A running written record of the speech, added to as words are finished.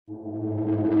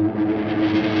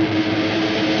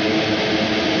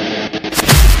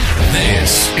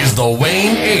This is the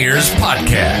Wayne Ayers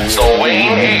Podcast. The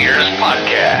Wayne Ayers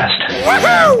Podcast.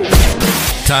 Woohoo!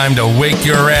 Time to wake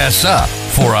your ass up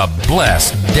for a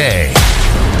blessed day.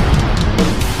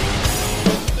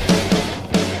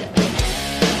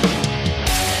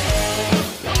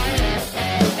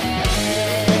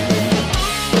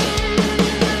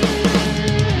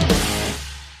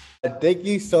 Thank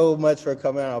you so much for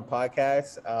coming on our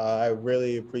podcast. I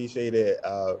really appreciate it.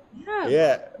 You're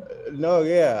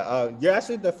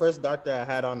actually the first doctor I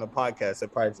had on the podcast,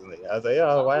 surprisingly. I was like,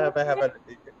 why haven't I have a...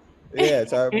 Yeah,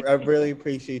 so I really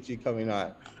appreciate you coming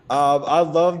on. I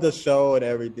love the show and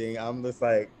everything. I'm just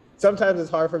like, sometimes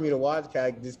it's hard for me to watch because I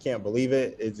just can't believe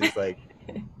it. It's just like,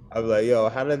 I'm like,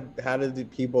 how did the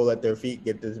people let their feet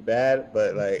get this bad?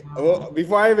 But like,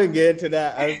 before I even get into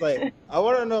that, I was like, I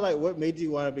want to know like what made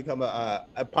you want to become a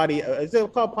is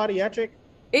it called podiatric?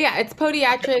 Yeah, it's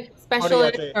podiatric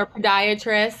specialist or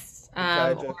podiatrist,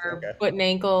 or foot and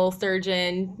ankle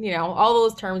surgeon. You know, all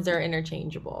those terms are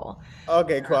interchangeable.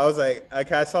 Okay, cool. I was like,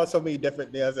 I saw so many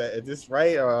different things. I was like, is this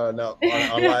right or no?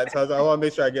 Online. So I want to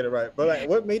make sure I get it right. But like,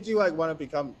 what made you like want to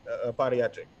become a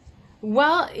podiatric?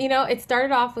 Well, it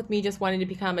started off with me just wanting to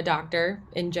become a doctor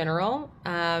in general.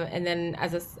 And then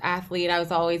as an athlete, I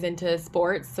was always into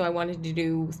sports. So I wanted to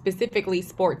do specifically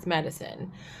sports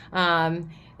medicine. And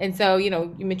so, you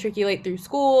matriculate through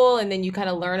school and then you kind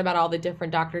of learn about all the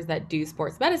different doctors that do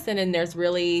sports medicine. And there's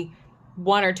really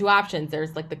one or two options.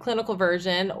 There's like the clinical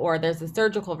version or there's a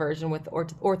surgical version with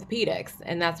orthopedics.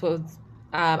 And that's what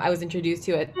I was introduced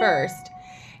to at first.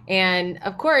 And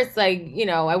of course, like,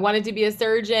 I wanted to be a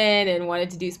surgeon and wanted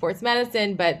to do sports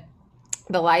medicine, but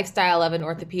the lifestyle of an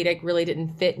orthopedic really didn't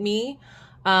fit me.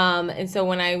 And so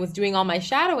when I was doing all my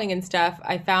shadowing and stuff,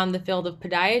 I found the field of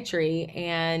podiatry,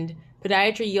 and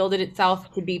podiatry yielded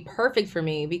itself to be perfect for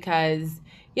me because,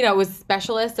 it was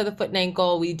specialist of the foot and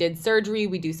ankle. We did surgery,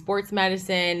 we do sports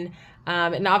medicine.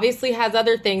 And obviously has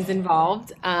other things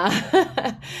involved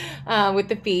with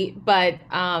the feet, but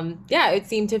it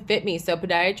seemed to fit me. So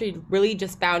podiatry really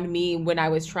just found me when I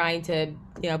was trying to,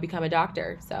 become a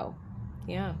doctor. So,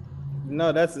 yeah.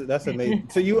 No, that's amazing.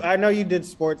 So I know you did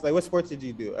sports. Like, what sports did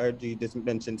you do? Or you just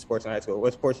mentioned sports in high school?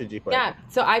 What sports did you play? Yeah,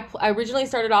 so I originally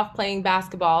started off playing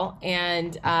basketball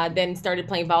and then started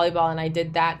playing volleyball, and I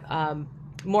did that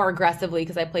more aggressively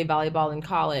because I played volleyball in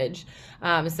college.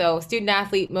 So student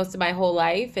athlete most of my whole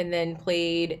life, and then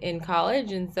played in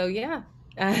college. And so, yeah.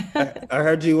 I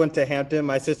heard you went to Hampton.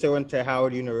 My sister went to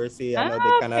Howard University. I know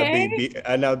they kind of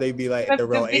I know they be like the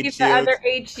real HU. The other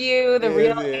HU, the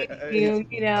real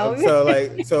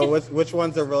HU, So which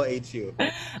one's the real HU?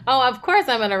 Oh, of course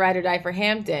I'm going to ride or die for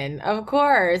Hampton. Of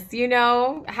course.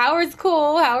 Howard's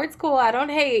cool. I don't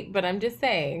hate, but I'm just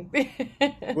saying.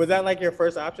 Was that like your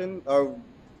first option, or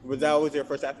was that always your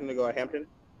first option to go to Hampton?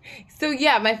 So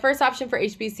yeah, my first option for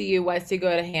HBCU was to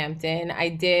go to Hampton. I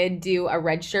did do a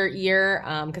redshirt year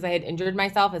because I had injured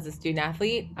myself as a student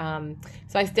athlete.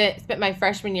 So I spent my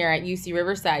freshman year at UC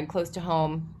Riverside, close to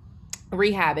home,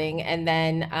 rehabbing, and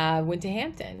then went to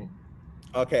Hampton.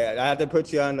 Okay, I have to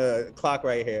put you on the clock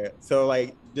right here. So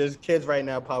like, there's kids right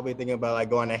now probably thinking about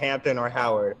like going to Hampton or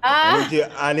Howard.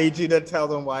 I need you to tell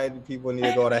them why people need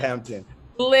to go to Hampton.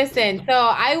 Listen, so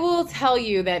I will tell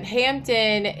you that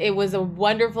Hampton, it was a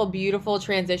wonderful, beautiful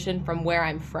transition from where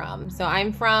I'm from. So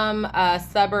I'm from a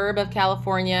suburb of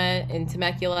California in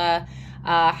Temecula.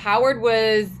 Howard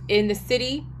was in the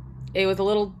city. It was a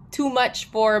little too much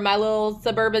for my little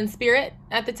suburban spirit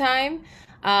at the time.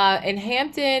 In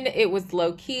Hampton, it was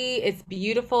low key. It's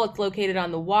beautiful. It's located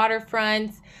on the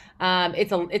waterfront.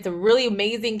 It's a really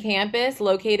amazing campus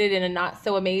located in a not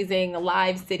so amazing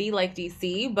live city like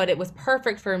DC, but it was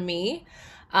perfect for me,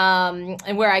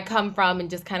 and where I come from and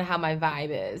just kind of how my vibe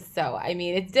is. So, I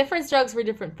mean, it's different strokes for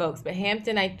different folks, but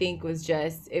Hampton, I think, was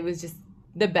just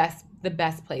the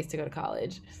best place to go to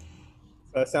college.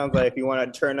 So it sounds like if you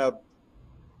want to turn up,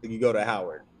 you go to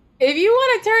Howard. If you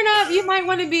want to turn up, you might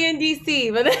want to be in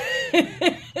DC, but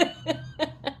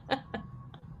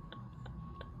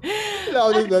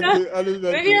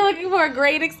if you're looking for a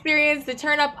great experience to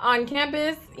turn up on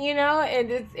campus, and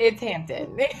it's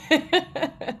Hampton. I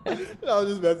was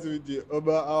just messing with you,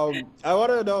 but I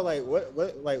want to know like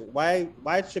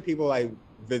why should people like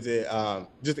visit?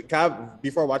 Just kind of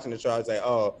before watching the show, I was like,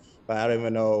 but I don't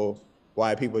even know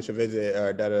why people should visit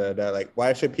or da da da. Like,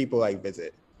 why should people like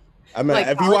visit? I mean, like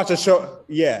if you watch a show,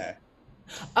 yeah.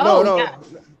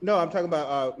 No, I'm talking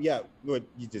about what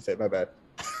you just said. My bad.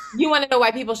 You want to know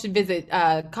why people should visit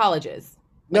colleges?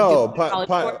 Like doing No, a college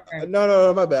course?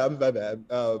 no, my bad, my bad.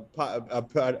 A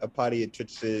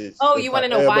podiatrist. Oh, you want to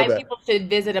know My why bad. people should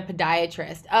visit a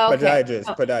podiatrist? Okay. Podiatrist,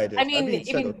 So, I podiatrist. I mean, think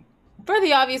I so. mean, for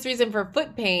the obvious reason for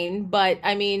foot pain, but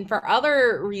I mean, for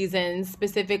other reasons,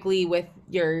 specifically with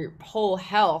your whole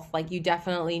health, like you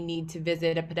definitely need to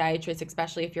visit a podiatrist,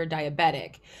 especially if you're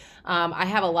diabetic. I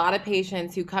have a lot of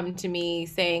patients who come to me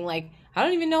saying, like, I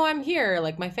don't even know I'm here.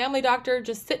 Like, my family doctor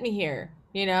just sit me here,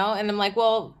 you know? And I'm like,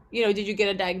 well, did you get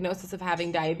a diagnosis of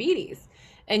having diabetes?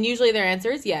 And usually their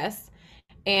answer is yes.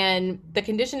 And the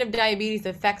condition of diabetes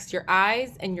affects your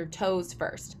eyes and your toes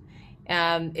first.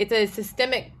 It's a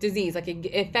systemic disease, like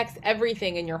it affects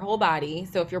everything in your whole body.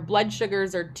 So if your blood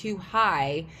sugars are too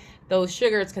high, those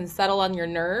sugars can settle on your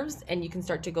nerves and you can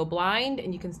start to go blind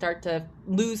and you can start to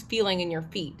lose feeling in your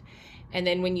feet. And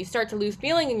then when you start to lose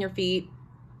feeling in your feet,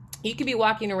 you could be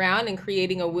walking around and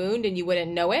creating a wound and you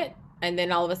wouldn't know it, and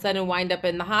then all of a sudden wind up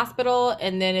in the hospital,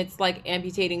 and then it's like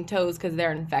amputating toes because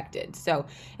they're infected. So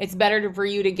it's better for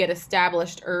you to get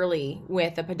established early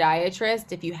with a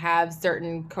podiatrist if you have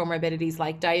certain comorbidities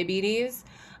like diabetes,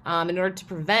 in order to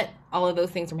prevent all of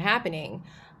those things from happening.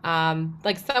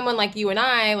 Like someone like you and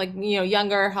I, like,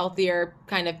 younger, healthier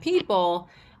kind of people,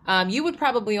 you would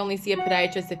probably only see a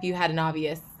podiatrist if you had an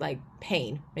obvious like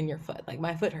pain in your foot, like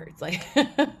my foot hurts, like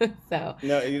so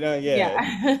No, yeah.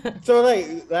 yeah. So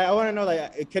like I want to know,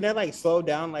 like, can it like slow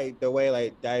down like the way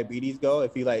like diabetes go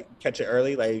if you like catch it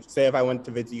early? Like, say if I went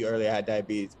to visit you early, I had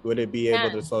diabetes, would it be able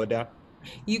to Yeah. slow it down?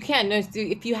 You can. No, so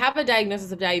if you have a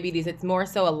diagnosis of diabetes, it's more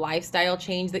so a lifestyle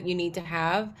change that you need to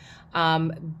have.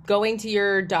 Going to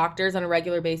your doctors on a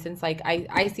regular basis. Like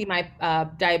I see my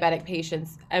diabetic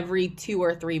patients every 2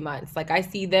 or 3 months. Like I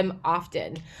see them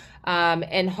often.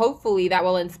 And hopefully that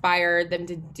will inspire them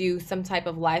to do some type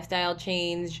of lifestyle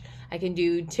change. I can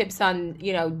do tips on,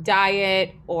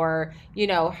 diet, or,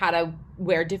 how to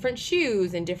wear different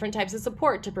shoes and different types of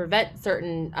support to prevent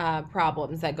certain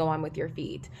problems that go on with your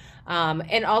feet.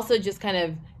 And also just kind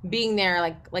of being there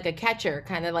like a catcher,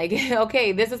 kind of like,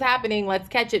 okay, this is happening, let's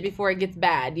catch it before it gets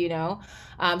bad.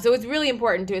 So it's really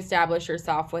important to establish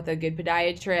yourself with a good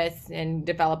podiatrist and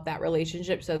develop that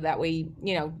relationship so that way,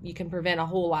 you can prevent a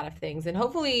whole lot of things and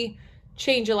hopefully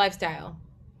change your lifestyle.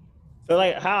 So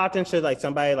like, how often should like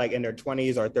somebody like in their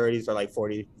 20s or 30s or like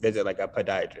 40 visit like a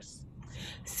podiatrist?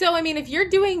 So, I mean, if you're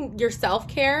doing your self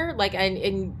care, like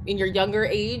in your younger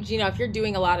age, if you're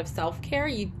doing a lot of self care,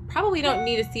 you probably don't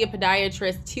need to see a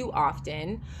podiatrist too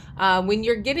often. When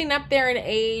you're getting up there in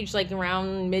age, like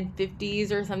around mid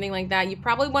 50s or something like that, you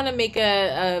probably want to make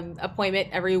a appointment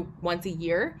every once a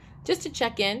year just to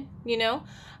check in.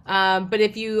 But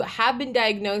if you have been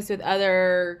diagnosed with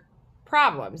other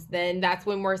problems, then that's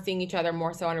when we're seeing each other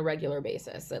more so on a regular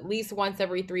basis. At least once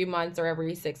every 3 months or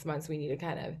every 6 months, we need to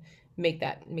kind of make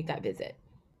that visit.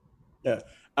 Yeah.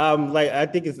 Like I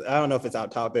think I don't know if it's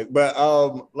out topic, but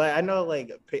like I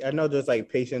know there's like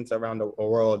patients around the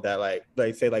world that like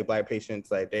say like Black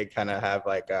patients, like they kind of have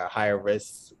like a higher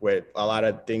risk with a lot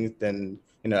of things than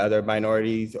other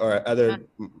minorities or Yeah. other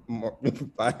more,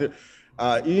 my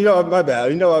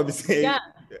bad, what I'm saying. Yeah.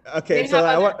 Okay, They so have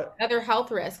I other want. other health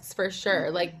risks for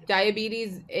sure. Like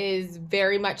diabetes is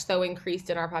very much so increased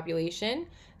in our population.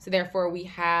 So therefore we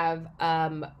have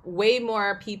way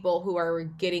more people who are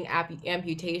getting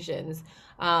amputations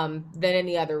than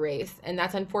any other race. And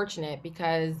that's unfortunate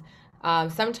because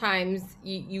sometimes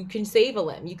you can save a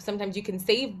limb. Sometimes you can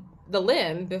save the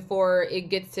limb before it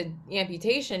gets to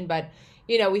amputation. But,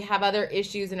 we have other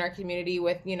issues in our community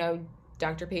with,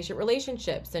 doctor patient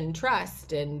relationships and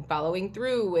trust and following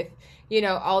through with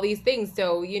all these things.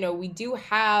 So we do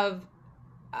have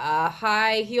a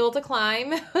high hill to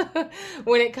climb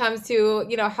when it comes to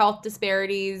health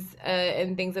disparities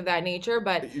and things of that nature.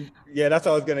 But Yeah, that's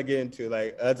what I was gonna get into.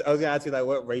 Like, I was gonna ask you, like,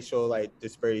 what racial like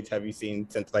disparities have you seen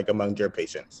since like among your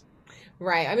patients?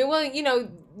 right, I mean, well,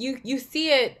 you see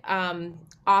it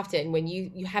often when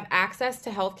you have access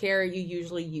to healthcare. You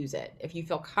usually use it. If you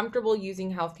feel comfortable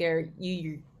using healthcare,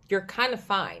 you're kind of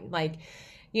fine. Like,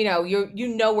 you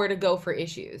know where to go for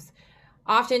issues.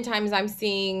 Oftentimes I'm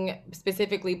seeing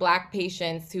specifically Black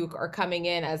patients who are coming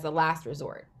in as a last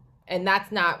resort, and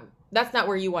that's not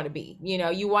where you want to be.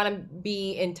 You want to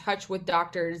be in touch with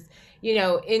doctors,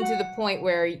 into the point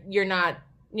where you're not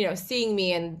seeing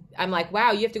me and I'm like,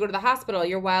 wow, you have to go to the hospital,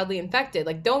 you're wildly infected.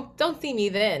 Like, don't see me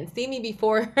then, see me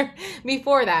before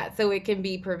before that, so it can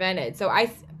be prevented. So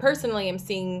I personally am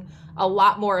seeing a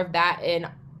lot more of that in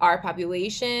our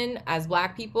population as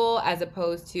Black people as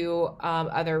opposed to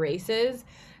other races.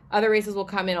 Other races will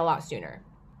come in a lot sooner,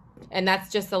 and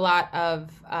that's just a lot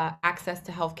of access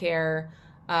to healthcare,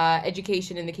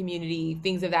 education in the community,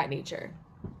 things of that nature.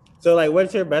 So like,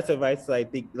 what's your best advice?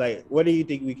 Like, what do you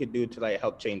think we could do to like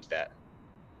help change that?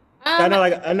 I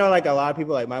Um, know like a lot of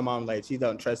people, like my mom, like she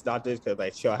don't trust doctors because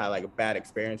like she'll have like a bad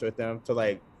experience with them. So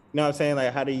like, you know what I'm saying?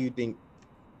 Like, how do you think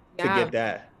to yeah. get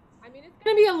that? I mean, it's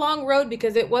going to be a long road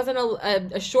because it wasn't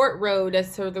a short road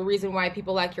as to the reason why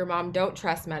people like your mom don't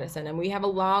trust medicine. And we have a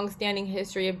long-standing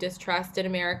history of distrust in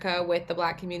America with the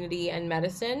Black community and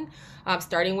medicine,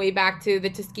 starting way back to the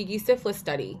Tuskegee syphilis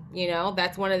study. You know,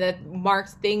 that's one of the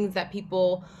marked things that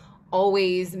people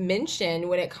always mention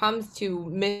when it comes to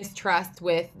mistrust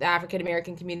with the African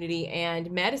American community and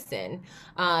medicine.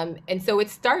 And so it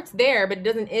starts there, but it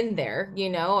doesn't end there. You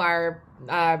know, our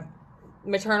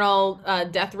maternal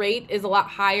death rate is a lot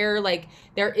higher. Like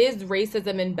there is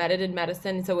racism embedded in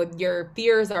medicine, so your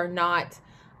fears are not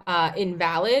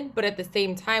invalid, but at the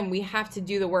same time we have to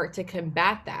do the work to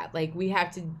combat that. Like we have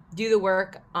to do the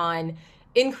work on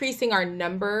increasing our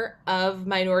number of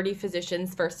minority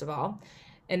physicians first of all,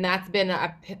 and that's been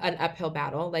an uphill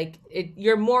battle. Like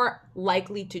you're more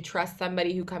likely to trust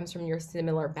somebody who comes from your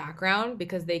similar background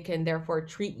because they can therefore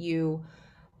treat you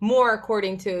more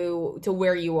according to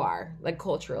where you are, like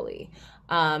culturally.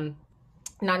 Not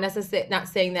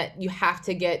saying that you have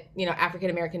to get, you know, African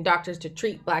American doctors to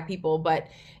treat Black people, but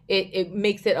it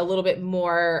makes it a little bit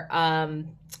more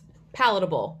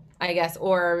palatable, I guess,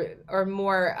 or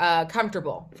more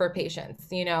comfortable for patients,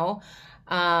 you know.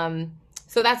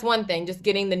 So that's one thing, just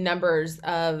getting the numbers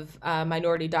of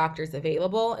minority doctors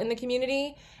available in the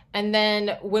community. And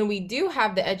then when we do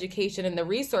have the education and the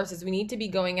resources, we need to be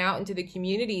going out into the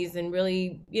communities and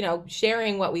really, you know,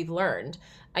 sharing what we've learned.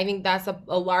 I think that's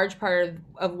a large part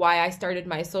of why I started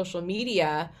my social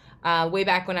media way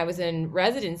back when I was in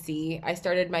residency. I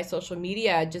started my social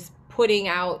media just putting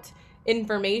out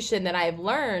information that I've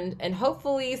learned, and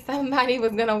hopefully somebody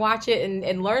was going to watch it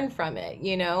and learn from it,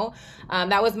 you know.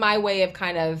 That was my way of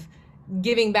kind of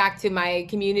giving back to my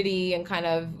community and kind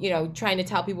of, you know, trying to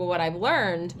tell people what I've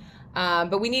learned.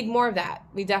 But we need more of that.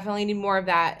 We definitely need more of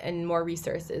that and more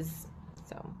resources.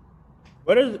 So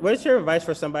What's your advice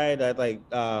for somebody that like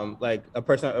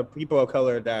people of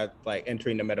color that like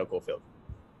entering the medical field?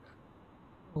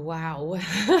 wow.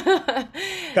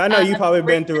 I know you've probably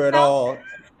been through it all.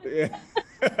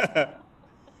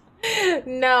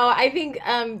 No, I think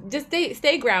just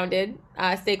stay grounded,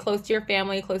 stay close to your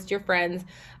family, close to your friends.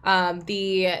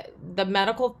 The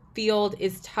medical field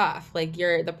is tough. Like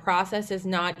the process is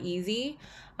not easy.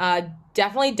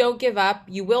 Definitely don't give up.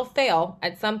 You will fail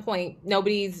at some point.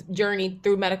 Nobody's journey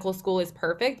through medical school is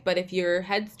perfect, but if you're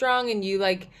headstrong and you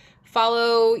like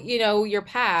follow, you know, your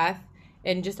path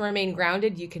and just remain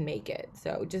grounded, you can make it.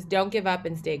 So just don't give up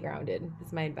and stay grounded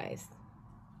is my advice.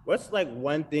 What's like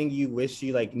one thing you wish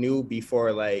you like knew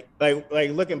before, like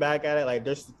looking back at it, like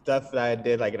there's stuff that I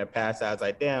did like in the past, I was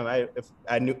like, damn, if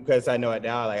I knew, because I know it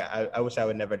now, like I wish I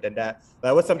would never did that.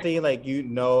 Like what's something like, you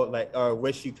know, like, or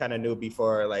wish you kind of knew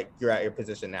before like you're at your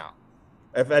position now?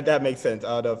 If that makes sense.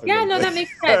 I don't know if it Yeah, no, makes that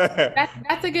makes sense.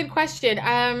 That's a good question.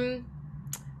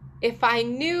 If I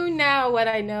knew now what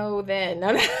I know then,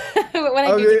 what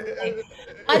I I do mean, differently,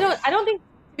 I don't think,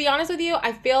 to be honest with you,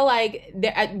 I feel like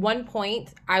at one point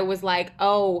I was like,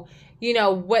 oh, you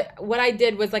know, what I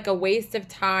did was like a waste of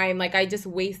time. Like I just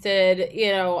wasted,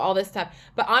 you know, all this stuff.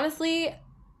 But honestly,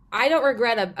 I don't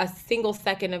regret a single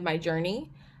second of my journey.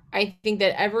 I think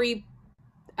that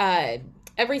uh,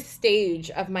 every stage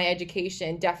of my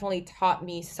education definitely taught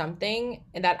me something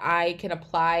that I can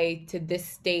apply to this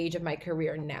stage of my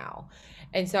career now.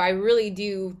 And so I really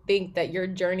do think that your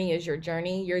journey is your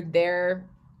journey. You're there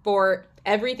for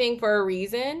everything for a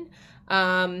reason.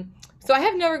 So I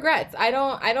have no regrets. I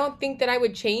don't think that I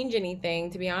would change anything,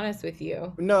 to be honest with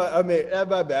you. no, I mean,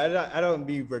 my bad. I don't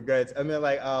mean regrets. I mean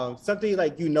like something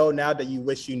like, you know, now that you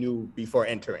wish you knew before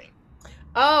entering.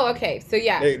 Oh, okay. So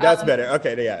yeah. That's better.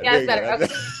 Okay, yeah, Yeah, there it's you better. go.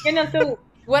 Okay. You know, so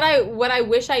what I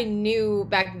wish I knew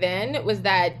back then was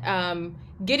that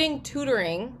getting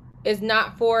tutoring is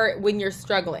not for when you're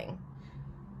struggling.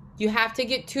 You have to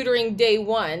get tutoring day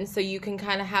one so you can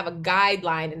kind of have a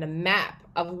guideline and a map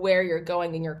of where you're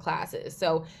going in your classes.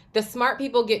 So the smart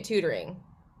people get tutoring,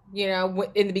 you know,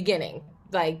 in the beginning.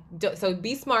 Like, so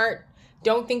be smart.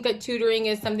 Don't think that tutoring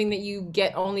is something that you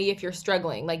get only if you're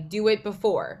struggling. Like, do it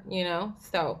before, you know.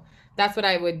 So that's what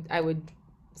I would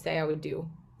say I would do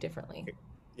differently.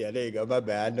 Yeah, there you go. My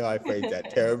bad. I know I phrased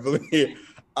that terribly.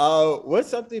 What's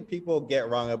something people get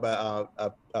wrong about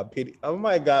oh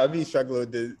my God, I've been struggling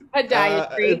with this.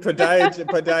 Podiatry.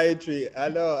 Podiatry. I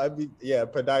know. I mean, yeah,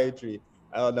 podiatry.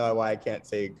 I don't know why I can't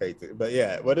say it crazy, but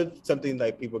yeah, what is something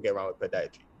like people get wrong with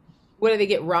podiatry? what do they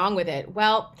get wrong with it?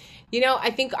 Well,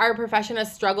 I think our profession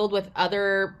has struggled with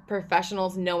other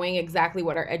professionals knowing exactly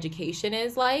what our education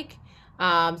is like.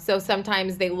 So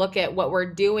sometimes they look at what we're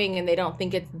doing and they don't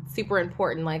think it's super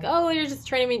important. Like, oh, you're just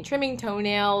trimming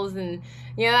toenails, and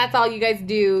that's all you guys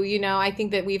do. I think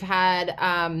that we've had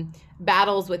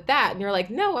battles with that, and you're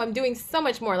like, no, I'm doing so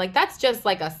much more. Like, that's just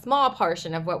like a small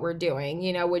portion of what we're doing.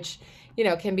 Which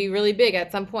can be really big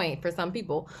at some point for some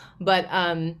people, but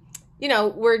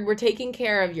we're taking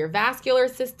care of your vascular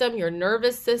system, your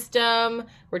nervous system.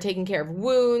 We're taking care of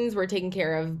wounds. We're taking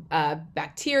care of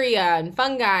bacteria and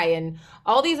fungi and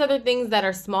all these other things that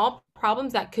are small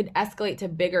problems that could escalate to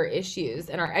bigger issues.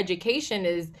 And our education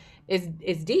is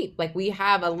deep. Like, we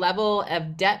have a level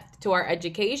of depth to our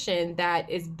education that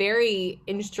is very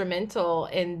instrumental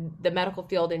in the medical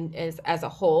field and as a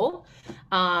whole.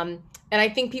 And I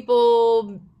think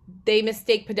they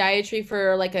mistake podiatry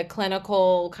for like a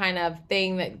clinical kind of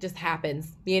thing that just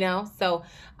happens, So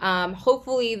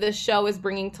hopefully the show is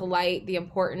bringing to light the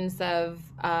importance of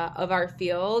our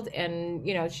field and,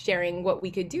 sharing what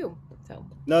we could do. So.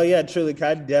 No, yeah, truly.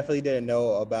 I definitely didn't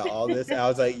know about all this. I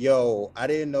was like, yo, I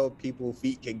didn't know people's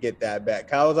feet can get that bad.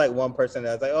 I was like one person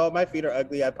that was like, oh, my feet are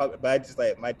ugly. But I just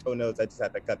like my toenails, I just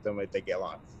have to cut them if they get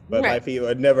long. But my feet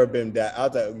had never been that. I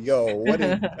was like, yo, what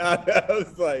is I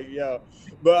was like, yo.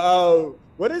 But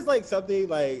what is like something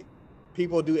like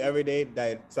people do every day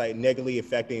that's like negatively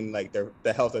affecting like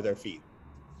the health of their feet?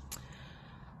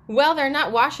 Well, they're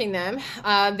not washing them.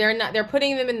 They're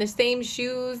putting them in the same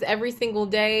shoes every single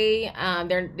day.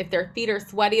 If their feet are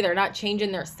sweaty, they're not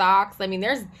changing their socks. I mean,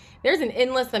 there's an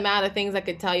endless amount of things I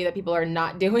could tell you that people are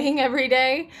not doing every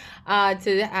day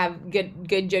to have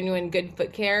good, genuine, good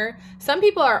foot care. Some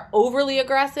people are overly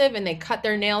aggressive and they cut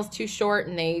their nails too short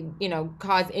and they,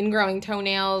 cause ingrowing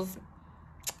toenails.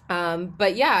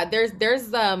 But yeah,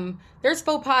 there's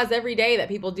faux pas every day that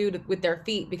people do with their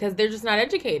feet because they're just not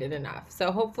educated enough.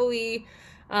 So hopefully,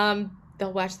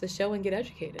 they'll watch the show and get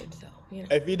educated. So,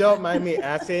 If you don't mind me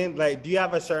asking, like, do you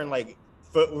have a certain like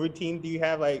foot routine? Do you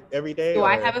have like every day? Do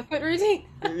I have a foot routine?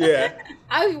 Yeah.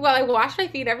 I wash my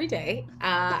feet every day.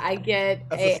 I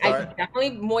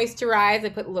definitely moisturize. I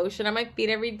put lotion on my feet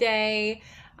every day.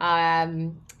 I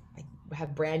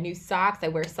have brand new socks. I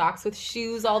wear socks with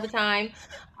shoes all the time.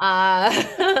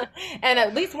 And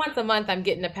at least once a month I'm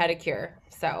getting a pedicure.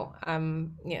 So,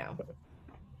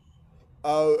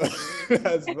 Oh,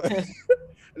 that's funny.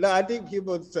 No, I think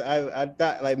people, I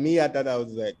thought, like me, I thought that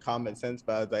was like common sense,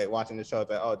 but I was like watching the show, I was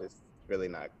like, oh, this is really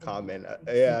not common.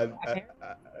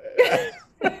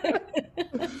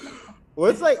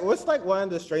 What's like one of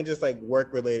the strangest like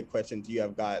work-related questions you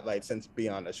have got like since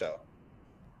being on the show?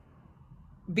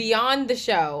 Beyond the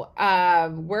show,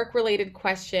 work-related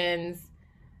questions.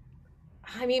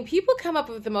 I mean, people come up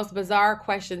with the most bizarre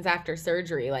questions after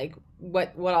surgery, like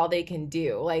what all they can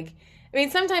do. Like, I mean,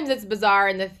 sometimes it's bizarre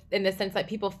in the sense that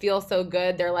people feel so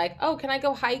good. They're like, oh, can I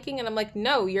go hiking? And I'm like,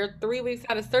 no, you're 3 weeks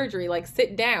out of surgery. Like,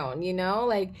 sit down,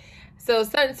 like, so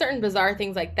certain bizarre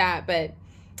things like that. But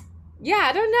yeah,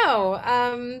 I don't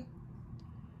know.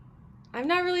 I'm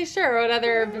not really sure what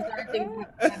other bizarre things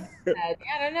have said.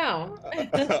 I don't know.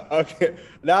 Okay,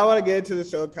 now I want to get into the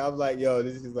show. I'm like, yo,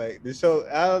 this is like the show.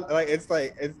 It's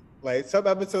like some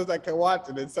episodes I can watch,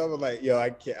 and then some are like, yo, I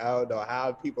don't know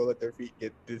how people let their feet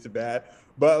get this bad.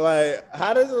 But like,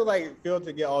 how does it like feel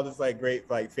to get all this like great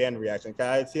like fan reaction? Cause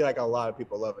I see like a lot of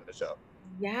people loving the show.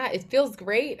 Yeah, it feels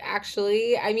great,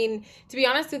 actually. I mean, to be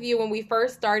honest with you, when we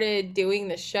first started doing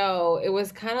the show, it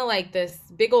was kind of like this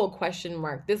big old question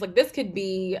mark. This could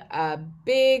be a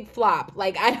big flop.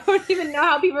 Like, I don't even know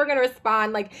how people are going to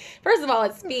respond. Like, first of all,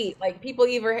 it's feet. Like, people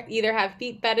either have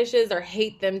feet fetishes or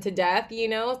hate them to death,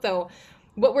 So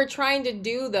what we're trying to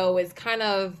do, though, is kind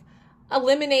of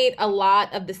eliminate a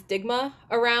lot of the stigma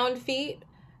around feet.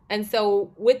 And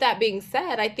so with that being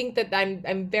said, I think that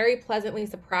I'm very pleasantly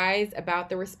surprised about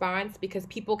the response because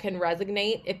people can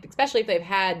resonate, especially if they've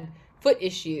had foot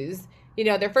issues.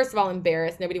 They're first of all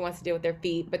embarrassed. Nobody wants to deal with their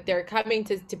feet, but they're coming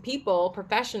to people,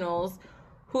 professionals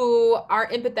who are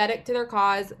empathetic to their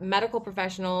cause, medical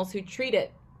professionals who treat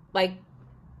it like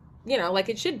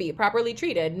it should be properly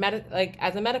treated, like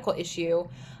as a medical issue,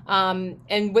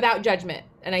 and without judgment.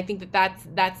 And I think that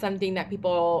that's something that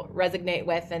people resonate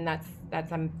with, and that's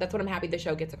what I'm happy the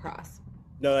show gets across.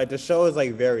 No, like the show is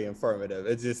like very informative.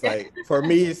 It's just like for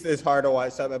me, it's hard to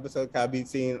watch some episodes. I'll be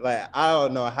seeing like I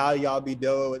don't know how y'all be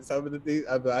dealing with some of the things.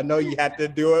 I know you have to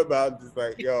do it, but I'm just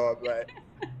like I'm like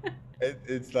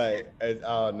it's like I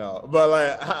don't know. But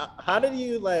like how did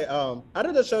you like how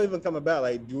did the show even come about?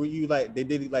 Like do you like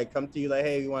did like come to you like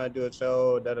hey you want to do a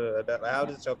show? How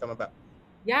did the show come about?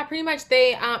 Yeah, pretty much.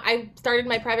 I started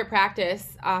my private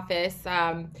practice office.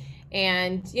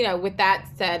 And with that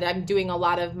said, I'm doing a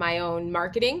lot of my own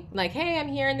marketing. Like, hey, I'm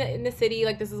here in the city.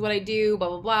 Like, this is what I do. Blah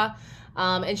blah blah.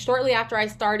 And shortly after I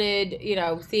started,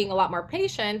 seeing a lot more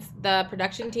patients, the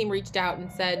production team reached out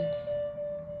and said,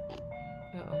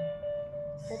 "Oh,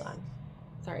 hold on.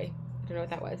 Sorry, I don't know what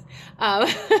that was."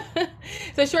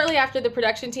 So shortly after, the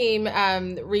production team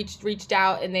reached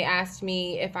out and they asked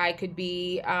me if I could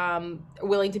be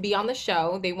willing to be on the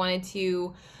show. They wanted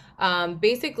to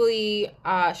basically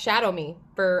shadow me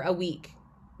for a week.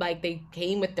 Like, they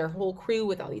came with their whole crew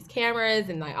with all these cameras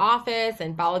in my office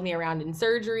and followed me around in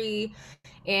surgery.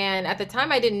 And at the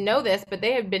time, I didn't know this, but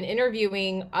they had been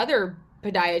interviewing other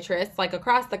podiatrists like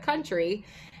across the country.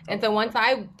 And Oh, so once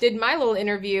I did my little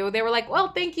interview, they were like, "Well,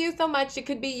 thank you so much. It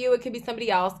could be you, it could be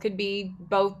somebody else, could be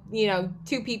both,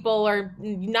 two people or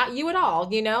not you at all."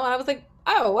 And I was like,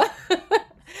 "Oh."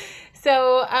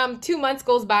 So 2 months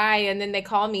goes by, and then they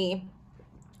call me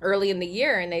early in the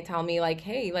year and they tell me, like,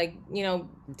 "Hey, like,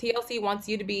 TLC wants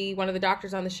you to be one of the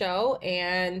doctors on the show,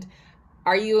 and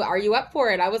are you up for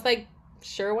it?" I was like,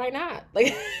 "Sure, why not?"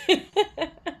 Like,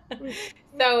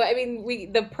 so I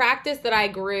mean, the practice that I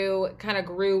grew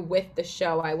with the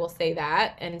show, I will say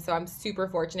that, and so I'm super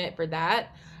fortunate for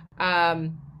that.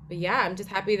 But yeah, I'm just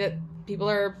happy that people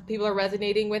are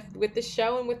resonating with the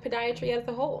show and with podiatry as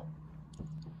a whole.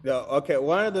 no, okay.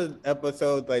 One of the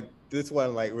episodes, like this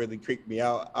one, like really creeped me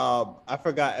out. I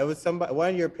forgot it was somebody. One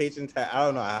of your patients had, I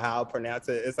don't know how to pronounce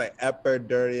it. It's like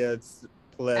epidural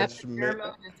splash.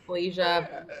 Epidermal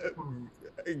dysplasia.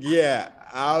 Yeah,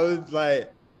 I was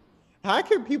like, how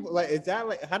can people like? Is that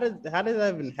like how does that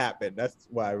even happen? That's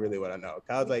what I really want to know. 'Cause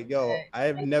I was like, yo, I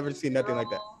have It's never seen nothing like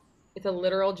that. it's a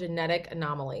literal genetic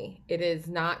anomaly. It is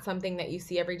not something that you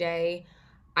see every day.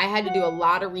 I had to do a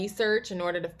lot of research in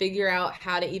order to figure out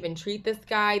how to even treat this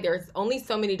guy. There's only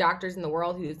so many doctors in the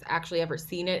world who's actually ever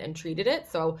seen it and treated it.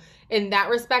 So, in that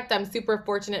respect, I'm super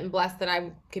fortunate and blessed that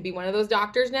I could be one of those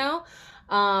doctors now.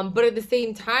 But at the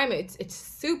same time, it's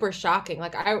super shocking.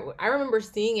 Like, I remember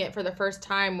seeing it for the first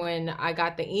time when I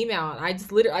got the email, and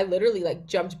I literally like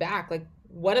jumped back. Like,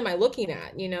 what am I looking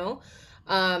at?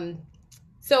 Um,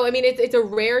 so, I mean, it's a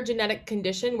rare genetic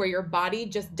condition where your body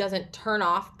just doesn't turn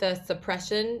off the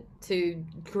suppression to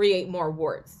create more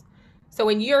warts. So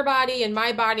in your body and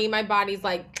my body's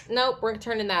like, nope, we're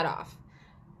turning that off.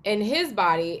 In his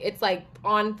body, it's like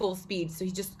on full speed. So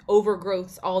he just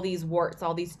overgrowths all these warts,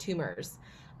 all these tumors.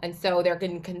 And so they're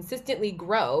going to consistently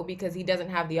grow because he doesn't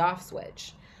have the off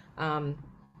switch. Um,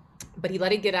 but he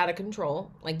let it get out of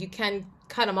control. Like, you can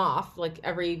cut them off like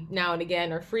every now and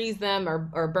again, or freeze them,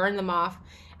 or burn them off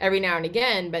every now and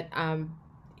again. But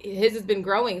his has been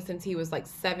growing since he was like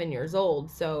 7 years old,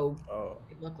 so Oh,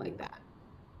 it looked like that.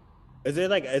 is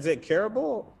it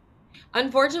curable?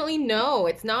 Unfortunately, no,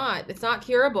 it's not. It's not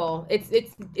curable. It's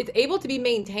able to be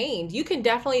maintained. You can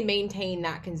definitely maintain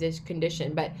that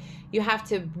condition, but you have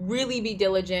to really be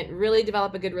diligent, really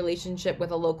develop a good relationship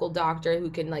with a local doctor who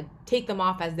can like take them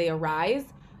off as they arise,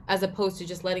 as opposed to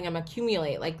just letting them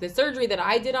accumulate. Like the surgery that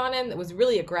I did on him, that was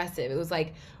really aggressive. It was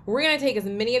like, we're gonna take as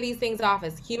many of these things off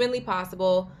as humanly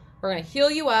possible. We're gonna heal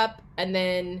you up, and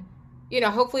then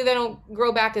hopefully they don't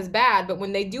grow back as bad, but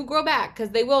when they do grow back, because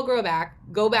they will grow back,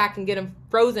 go back and get them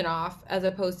frozen off, as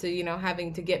opposed to,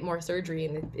 having to get more surgery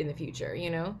in the future.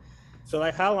 So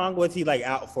like, how long was he like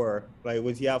out for? Like,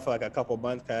 was he out for like a couple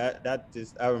months? 'Cause that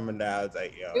just I remember that I was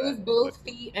like, yo, It was that both was.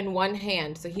 feet and one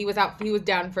hand. So he was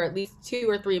down for at least 2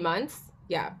 or 3 months.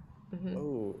 Yeah. Hmm.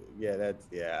 Oh yeah, that's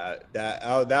yeah.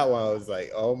 That one was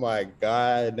like, oh my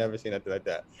god, I'd never seen nothing like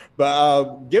that.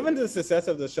 But given the success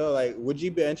of the show, like, would you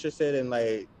be interested in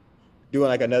like doing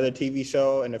like another TV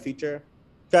show in the future?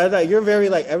 Cause like you're very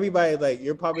like everybody like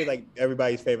you're probably like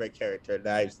everybody's favorite character.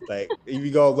 That like if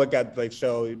you go look at like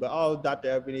show, but oh, Dr.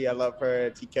 Ebony, I love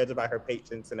her. She cares about her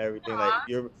patients and everything. Like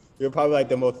you're probably like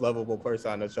the most lovable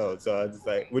person on the show. So I was just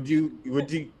like, can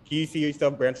you see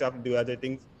yourself branch off and do other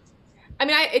things? I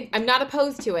mean, I'm not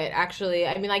opposed to it, actually.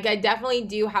 I mean, like, I definitely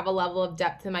do have a level of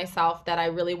depth to myself that I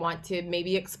really want to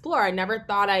maybe explore. I never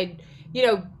thought I'd,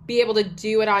 be able to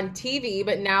do it on TV,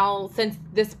 but now, since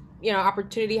this,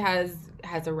 opportunity has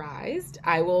arisen,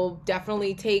 I will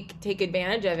definitely take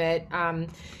advantage of it.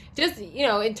 Just,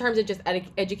 in terms of just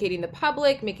educating the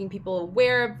public, making people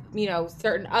aware of,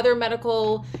 certain other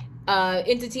medical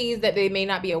entities that they may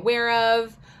not be aware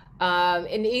of.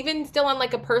 And even still on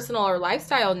like a personal or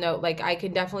lifestyle note, like, I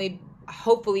can definitely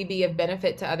hopefully be of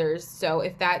benefit to others. So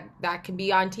if that can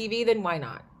be on TV, then why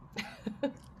not?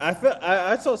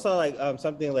 I also saw like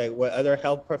something like what other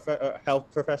health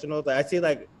professionals, like I see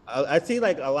like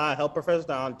a lot of health professionals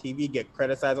on TV get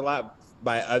criticized a lot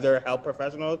by other health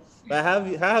professionals. Like how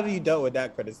have you dealt with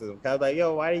that criticism? Cause like,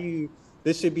 yo, why do you,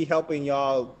 this should be helping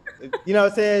y'all, you know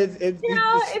what I'm saying? It's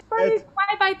like,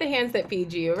 why bite the hands that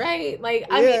feed you, right? Like,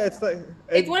 I mean, Yeah, it's like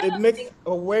it's one of it those makes things.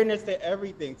 awareness to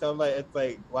everything. So I'm like, it's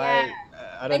like, Yeah. why?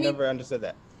 I I don't mean, never understood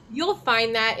that. you'll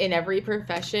find that in every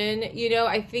profession.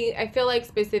 I feel like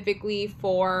specifically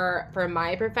for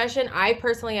my profession, I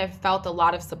personally have felt a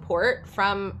lot of support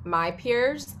from my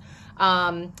peers.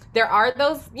 There are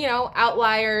those,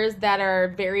 outliers that are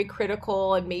very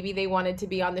critical, and maybe they wanted to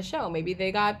be on the show. Maybe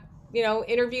they got,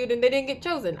 interviewed and they didn't get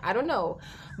chosen. I don't know.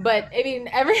 But I mean,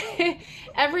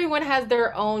 everyone has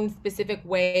their own specific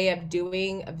way of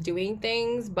doing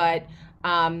things, but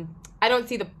I don't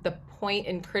see the point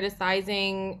in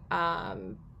criticizing.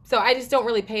 So I just don't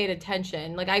really pay it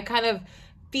attention. Like, I kind of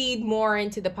feed more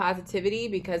into the positivity,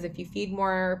 because if you feed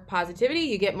more positivity,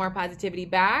 you get more positivity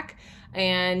back.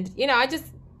 And I just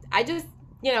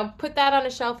put that on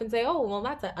a shelf and say, oh well,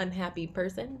 that's an unhappy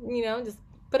person. Just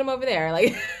put them over there.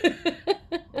 Like,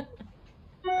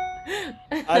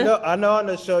 I know on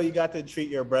the show you got to treat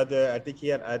your brother. I think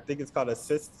it's called a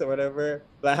cyst or whatever.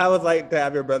 Like, how was it like to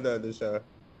have your brother on the show?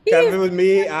 Cause if he's it was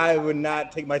me, I would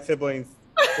not take my siblings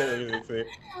seriously.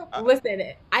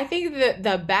 Listen, I think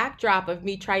the backdrop of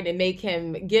me trying to make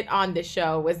him get on the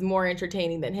show was more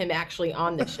entertaining than him actually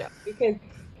on the show, because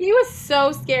he was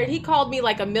so scared. He called me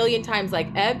like a million times, like,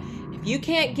 Eb, if you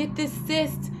can't get this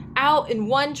cyst out in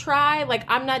one try, like,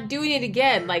 I'm not doing it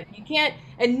again. Like, you can't,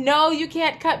 and no, you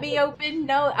can't cut me open.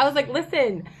 No, I was like,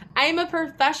 listen, I'm a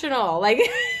professional. Like,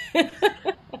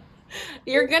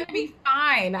 you're gonna be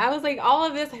fine. I was like, all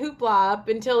of this hoopla up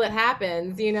until it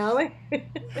happens. Like,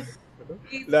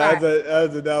 he's fine. That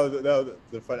was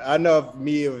the fun. I know if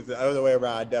me it was the other way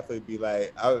around, I'd definitely be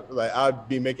like, I'd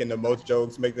be making the most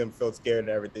jokes, make them feel scared and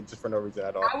everything, just for no reason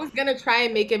at all. I was gonna try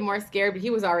and make him more scared, but he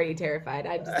was already terrified.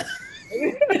 I just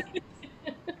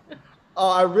Oh,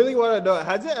 I really want to know.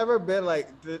 Has there ever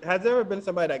been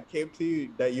somebody that came to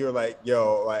you that you were like,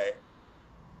 yo, like,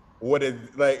 what is,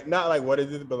 like, not like what is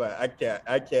this, but like,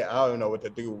 I don't know what to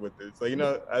do with this. So,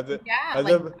 yeah, has like,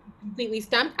 there, completely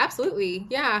stumped. Absolutely,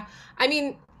 yeah. I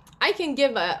mean, I can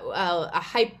give a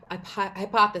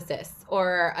hypothesis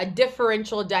or a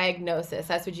differential diagnosis.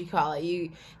 That's what you call it.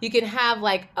 You can have,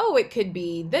 like, oh, it could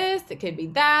be this, it could be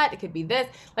that, it could be this.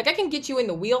 Like, I can get you in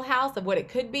the wheelhouse of what it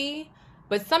could be,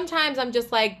 but sometimes I'm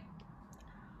just like,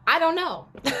 I don't know.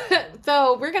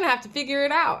 So we're gonna have to figure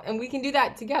it out, and we can do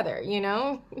that together.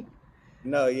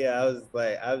 No, yeah, I was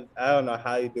like, I don't know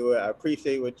how you do it. I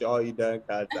appreciate all you done,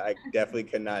 cause I definitely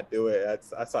could not do it.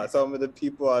 I saw some of the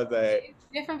people. I was like, It's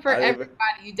different for I don't even. everybody.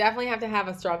 You definitely have to have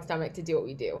a strong stomach to do what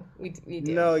we do. We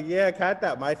do. No, yeah, 'cause I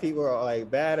thought my feet were like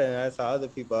bad, and I saw other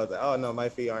people. I was like, oh no, my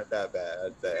feet aren't that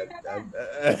bad.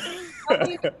 Help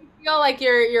you feel like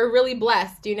you're really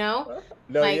blessed. No,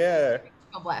 Like, yeah.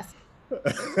 feel blessed.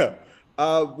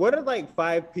 What are like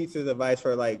 5 pieces of advice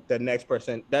for like the next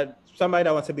person, that somebody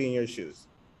that wants to be in your shoes?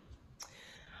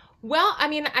 Well, I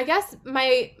mean, I guess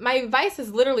my advice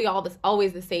is literally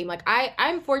always the same. Like,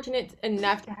 I'm fortunate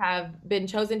enough to have been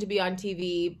chosen to be on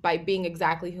TV by being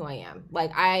exactly who I am.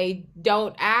 Like, I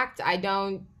don't act, I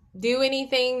don't do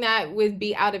anything that would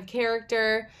be out of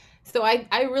character. So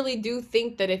I really do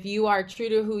think that if you are true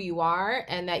to who you are,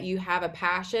 and that you have a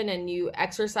passion and you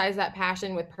exercise that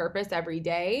passion with purpose every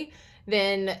day,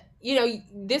 then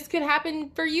this could happen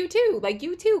for you too. Like,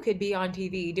 you too could be on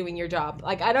TV doing your job.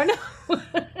 Like, I don't know.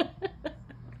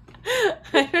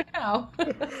 I don't know.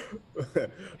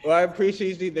 Well, I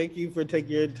appreciate you. Thank you for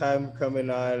taking your time coming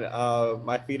on.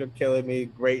 My feet are killing me.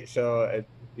 Great show. I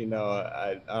don't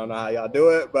know how y'all do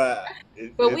it, but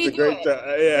But it's we a do great it.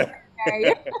 show. Yeah.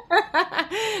 Okay.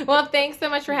 Well, thanks so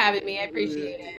much for having me. I appreciate it.